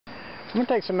I'm going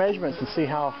to take some measurements and see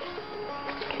how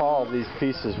tall these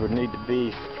pieces would need to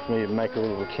be for me to make a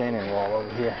little retaining wall over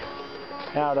here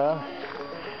out of.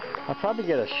 I'll probably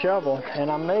get a shovel, and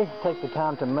I may take the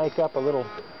time to make up a little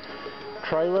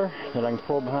trailer that I can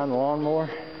pull behind the lawnmower.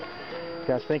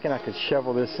 I was thinking I could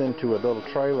shovel this into a little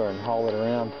trailer and haul it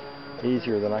around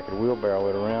easier than I could wheelbarrow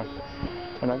it around.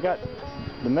 And I've got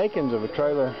the makings of a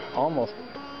trailer almost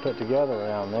put together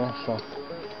around there, so it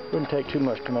wouldn't take too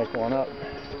much to make one up.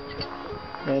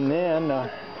 And then,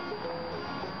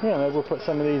 yeah, maybe we'll put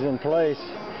some of these in place.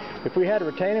 If we had a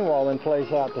retaining wall in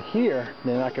place out to here,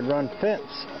 then I could run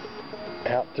fence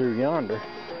out through yonder.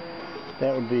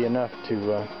 That would be enough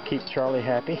to keep Charlie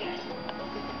happy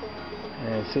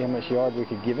and see how much yard we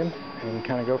could give him and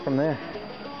kind of go from there.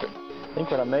 I think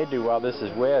what I may do while this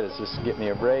is wet is just get me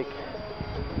a rake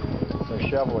or a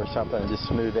shovel or something and just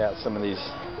smooth out some of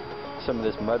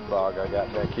this mud bog I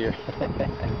got back here.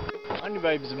 Honey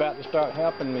Babe's about to start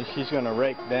helping me. She's going to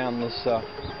rake down this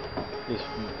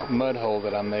mud hole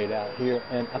that I made out here,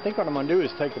 and I think what I'm going to do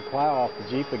is take the plow off the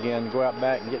Jeep again, go out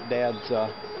back and get Dad's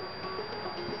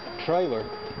trailer.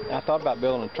 I thought about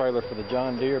building a trailer for the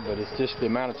John Deere, but it's just the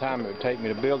amount of time it would take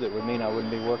me to build it would mean I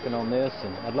wouldn't be working on this,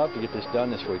 and I'd love to get this done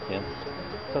this weekend.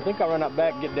 So I think I'll run up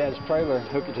back and get Dad's trailer,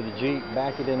 hook it to the Jeep,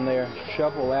 back it in there,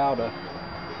 shovel out a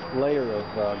layer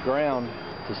of ground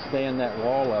to stand that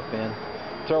wall up in,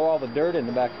 throw all the dirt in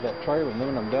the back of that trailer, and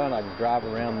then when I'm done I can drive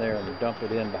around there and dump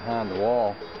it in behind the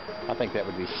wall. I think that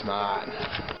would be smart.